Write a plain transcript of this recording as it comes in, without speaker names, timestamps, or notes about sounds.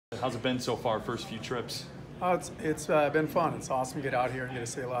How's it been so far, first few trips? It's been fun. It's awesome to get out here and get to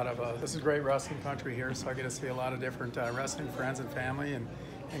see a lot of, this is great wrestling country here, so I get to see a lot of different wrestling friends and family and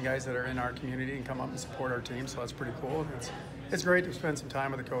guys that are in our community and come up and support our team, so that's pretty cool. It's great to spend some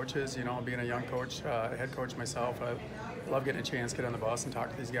time with the coaches, you know, being a young coach, head coach myself. I love getting a chance to get on the bus and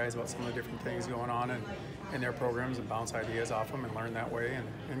talk to these guys about some of the different things going on in their programs and bounce ideas off them and learn that way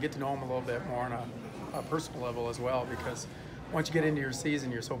and get to know them a little bit more on a personal level as well, because once you get into your season,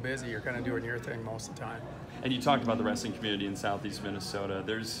 you're so busy, you're kind of doing your thing most of the time. And you talked about the wrestling community in Southeast Minnesota.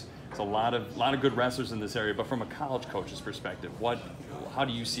 There's a lot of good wrestlers in this area, but from a college coach's perspective, how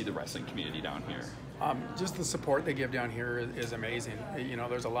do you see the wrestling community down here? Just the support they give down here is amazing. You know,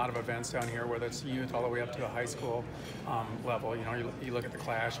 there's a lot of events down here, whether it's youth all the way up to a high school level. You know, you look at the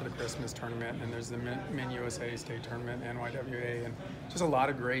Clash or the Christmas tournament, and there's the Min USA State Tournament, NYWA, and just a lot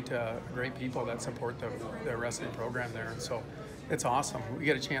of great people that support the wrestling program there. And so it's awesome. We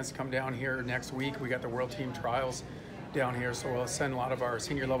get a chance to come down here next week. We got the World Team Trials down here, so we'll send a lot of our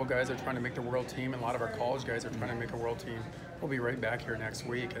senior level guys that are trying to make the world team, and a lot of our college guys are trying to make a world team. We'll be right back here next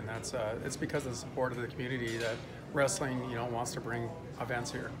week, and that's it's because of the support of the community that wrestling, you know, wants to bring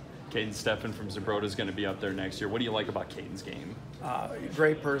events here. Caden Steffen from Zbrota is going to be up there next year. What do you like about Caden's game?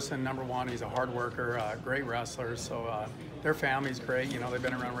 Great person, number one. He's a hard worker, great wrestler. So their family's great. You know, they've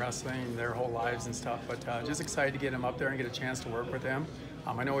been around wrestling their whole lives and stuff. But just excited to get him up there and get a chance to work with him.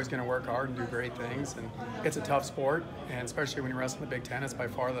 I know he's going to work hard and do great things. And it's a tough sport, and especially when you wrestle in the Big Ten, it's by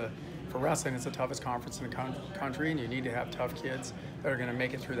far for wrestling, it's the toughest conference in the country, and you need to have tough kids that are going to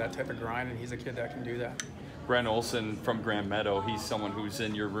make it through that type of grind. And he's a kid that can do that. Brandon Olson from Grand Meadow, he's someone who's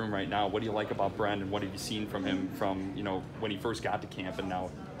in your room right now. What do you like about Brandon? What have you seen from him from, you know, when he first got to camp and now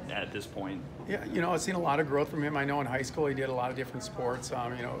at this point? Yeah, you know, I've seen a lot of growth from him. I know in high school he did a lot of different sports.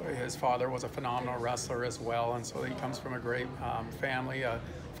 You know, his father was a phenomenal wrestler as well, and so he comes from a great family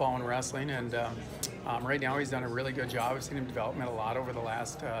following wrestling. And right now he's done a really good job. I've seen him development a lot over the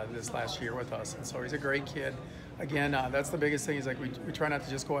this last year with us, and so he's a great kid. Again, that's the biggest thing. Is like we try not to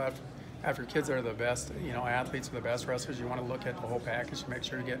just go after kids that are the best, you know, athletes or the best wrestlers. You want to look at the whole package to make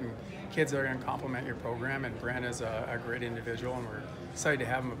sure you're getting kids that are going to complement your program. And Brandon is a great individual, and we're excited to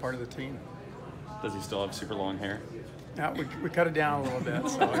have him a part of the team. Does he still have super long hair? Yeah, we cut it down a little bit.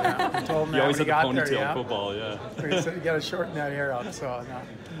 So yeah, we told him you always had the ponytail there, yeah. football, yeah. We said you got to shorten that hair up,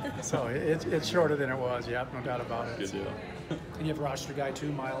 so it's shorter than it was. Yeah, no doubt about it. Good deal. And you have a roster guy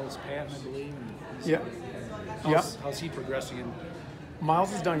too, Miles Patton, I believe. Yeah. How's he progressing?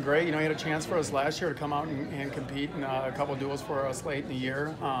 Miles has done great. You know, he had a chance for us last year to come out and compete in a couple of duels for us late in the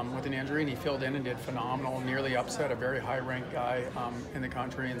year with an injury, and he filled in and did phenomenal, nearly upset a very high-ranked guy in the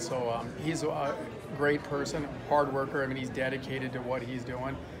country. And so he's a great person, hard worker. I mean, he's dedicated to what he's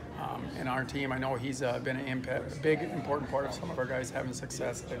doing. In our team, I know he's been a big, important part of some of our guys having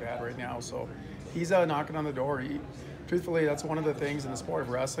success that they've had right now. So he's knocking on the door. Truthfully, that's one of the things in the sport of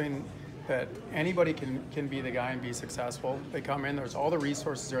wrestling, that anybody can be the guy and be successful. They come in, there's all the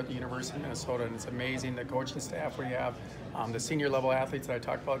resources there at the University of Minnesota, and it's amazing. The coaching staff we have, the senior level athletes that I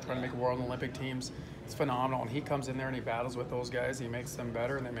talked about trying to make world and Olympic teams, it's phenomenal. And he comes in there and he battles with those guys, he makes them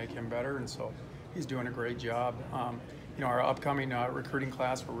better and they make him better, and so he's doing a great job. You know, our upcoming recruiting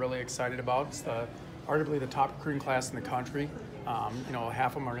class we're really excited about. It's arguably the top recruiting class in the country. You know,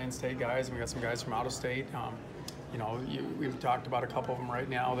 half of them are in-state guys, and we got some guys from out of state. You know, we've talked about a couple of them right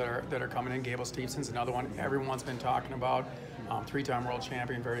now that are coming in. Gable Stevenson's another one everyone's been talking about. Three-time world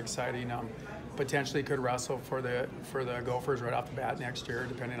champion, very exciting. Potentially could wrestle for the Gophers right off the bat next year,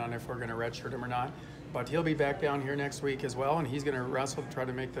 depending on if we're going to redshirt him or not. But he'll be back down here next week as well, and he's going to wrestle to try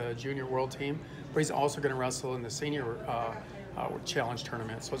to make the junior world team. But he's also going to wrestle in the senior challenge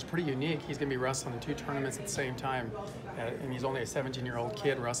tournament. So it's pretty unique. He's going to be wrestling in two tournaments at the same time, and he's only a 17-year-old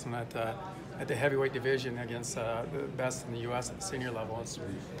kid wrestling at the heavyweight division against the best in the U.S. at the senior level. It's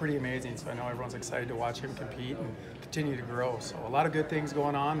pretty amazing. So I know everyone's excited to watch him compete and continue to grow. So a lot of good things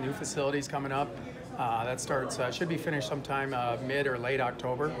going on. New facilities coming up. That starts should be finished sometime mid or late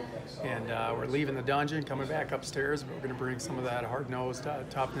October, and we're leaving the dungeon, coming back upstairs. But we're going to bring some of that hard-nosed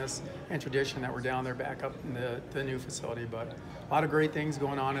toughness and tradition that we're down there back up in the new facility. But a lot of great things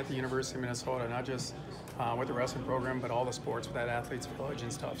going on at the University of Minnesota, not just with the wrestling program, but all the sports with that athletes village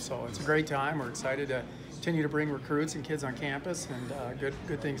and stuff. So it's a great time. We're excited to continue to bring recruits and kids on campus, and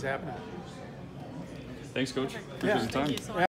good things happening. Thanks, Coach. Yeah. Appreciate your time.